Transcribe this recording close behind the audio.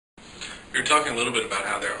You're talking a little bit about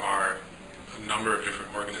how there are a number of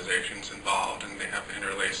different organizations involved and they have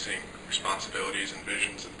interlacing responsibilities and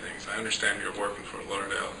visions and things. I understand you're working for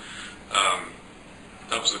Lauderdale.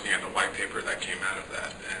 I was looking at a white paper that came out of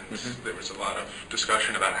that, and there was a lot of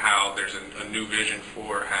discussion about how there's a new vision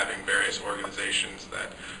for having various organizations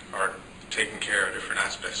that are taking care of different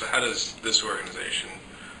aspects. So how does this organization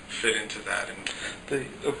fit into that?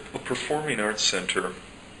 A performing arts center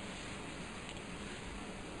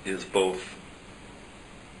is both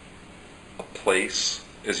a place,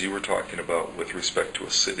 as you were talking about with respect to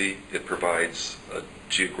a city. It provides a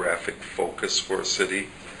geographic focus for a city.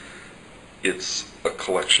 It's a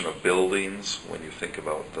collection of buildings when you think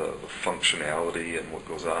about the functionality and what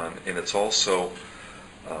goes on, and it's also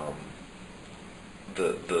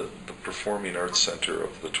the performing arts center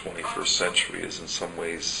of the 21st century is in some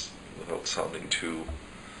ways, without sounding too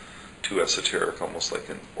esoteric, almost like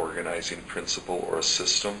an organizing principle or a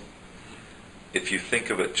system. If you think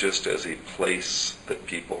of it just as a place that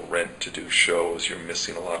people rent to do shows, you're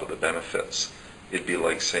missing a lot of the benefits. It'd be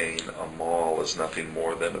like saying a mall is nothing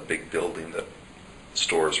more than a big building that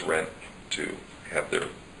stores rent to have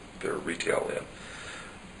their retail in.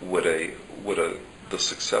 The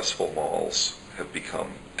successful malls have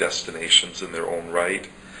become destinations in their own right.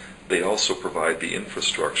 They also provide the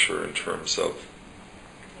infrastructure in terms of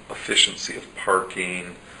efficiency of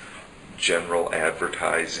parking, general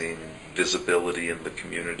advertising, visibility in the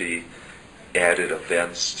community, added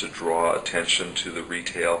events to draw attention to the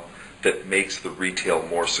retail that makes the retail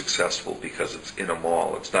more successful because it's in a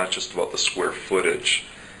mall. It's not just about the square footage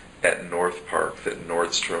at North Park that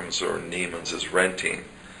Nordstrom's or Neiman's is renting.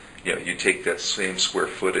 You take that same square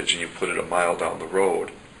footage and you put it a mile down the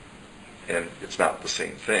road, and it's not the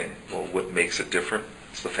same thing. Well, what makes it different?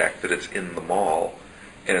 It's the fact that it's in the mall,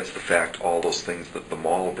 and it's the fact all those things that the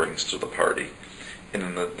mall brings to the party.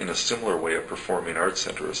 And in a similar way, a performing arts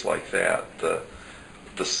center is like that.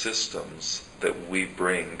 The systems that we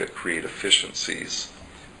bring that create efficiencies,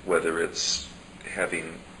 whether it's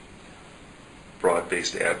having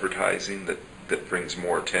broad-based advertising that brings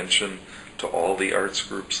more attention to all the arts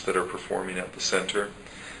groups that are performing at the center,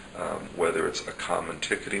 whether it's a common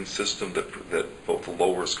ticketing system that both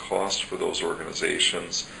lowers cost for those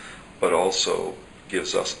organizations, but also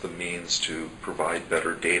gives us the means to provide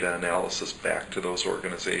better data analysis back to those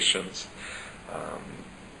organizations,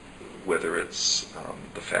 whether it's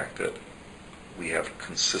the fact that we have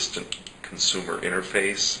consistent consumer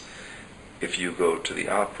interface. If you go to the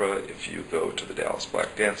opera, if you go to the Dallas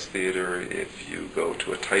Black Dance Theater, if you go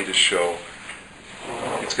to a Titus show,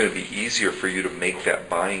 it's going to be easier for you to make that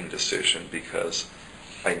buying decision because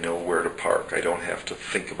I know where to park. I don't have to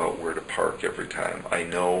think about where to park every time. I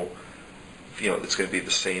know, it's going to be the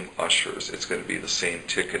same ushers. It's going to be the same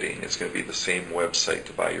ticketing. It's going to be the same website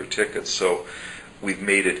to buy your tickets. So we've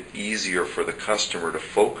made it easier for the customer to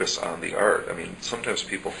focus on the art. I mean, sometimes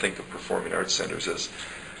people think of performing arts centers as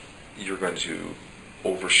you're going to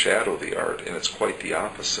overshadow the art, and it's quite the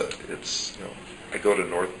opposite. It's, I go to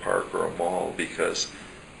North Park or a mall because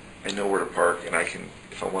I know where to park, and I can,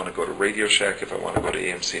 if I want to go to Radio Shack, if I want to go to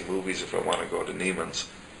AMC Movies, if I want to go to Neiman's,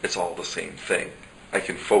 it's all the same thing. I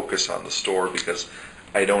can focus on the store because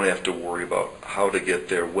I don't have to worry about how to get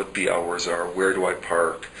there, what the hours are, where do I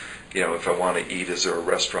park, if I want to eat, is there a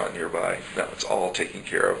restaurant nearby? No, it's all taken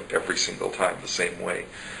care of every single time the same way.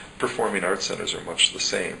 Performing arts centers are much the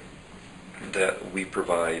same. That we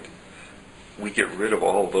get rid of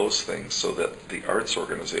all those things so that the arts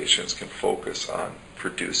organizations can focus on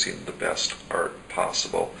producing the best art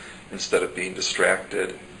possible instead of being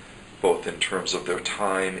distracted both in terms of their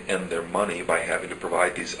time and their money by having to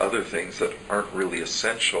provide these other things that aren't really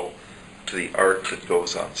essential to the art that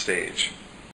goes on stage.